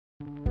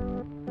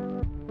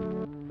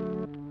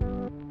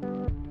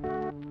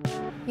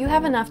You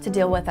have enough to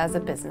deal with as a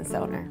business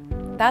owner.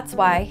 That's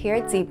why, here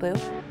at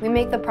ZeeBlu, we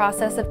make the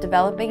process of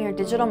developing your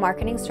digital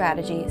marketing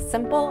strategy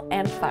simple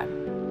and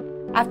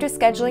fun. After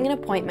scheduling an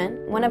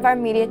appointment, one of our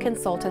media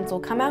consultants will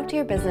come out to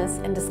your business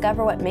and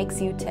discover what makes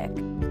you tick.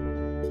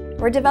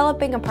 We're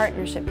developing a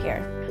partnership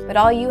here, but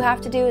all you have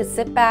to do is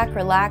sit back,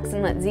 relax,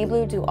 and let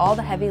ZeeBlu do all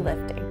the heavy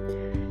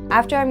lifting.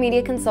 After our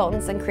media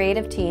consultants and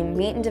creative team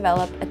meet and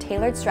develop a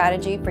tailored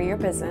strategy for your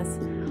business,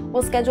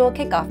 we'll schedule a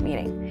kickoff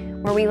meeting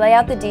where we lay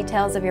out the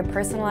details of your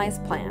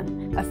personalized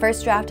plan, a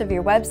first draft of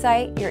your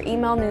website, your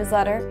email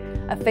newsletter,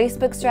 a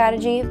Facebook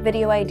strategy,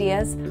 video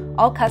ideas,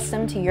 all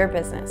custom to your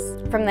business.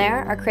 From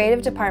there, our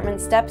creative department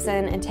steps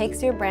in and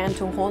takes your brand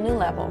to a whole new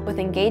level with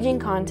engaging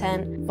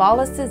content,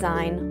 flawless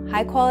design,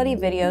 high-quality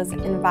videos,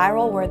 and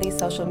viral-worthy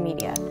social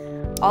media,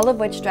 all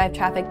of which drive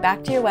traffic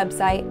back to your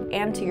website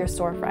and to your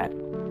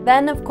storefront.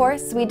 Then, of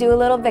course, we do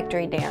a little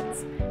victory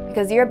dance,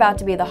 because you're about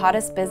to be the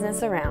hottest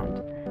business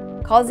around.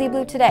 Call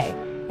ZeeBlu today.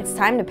 It's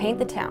time to paint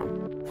the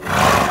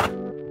town.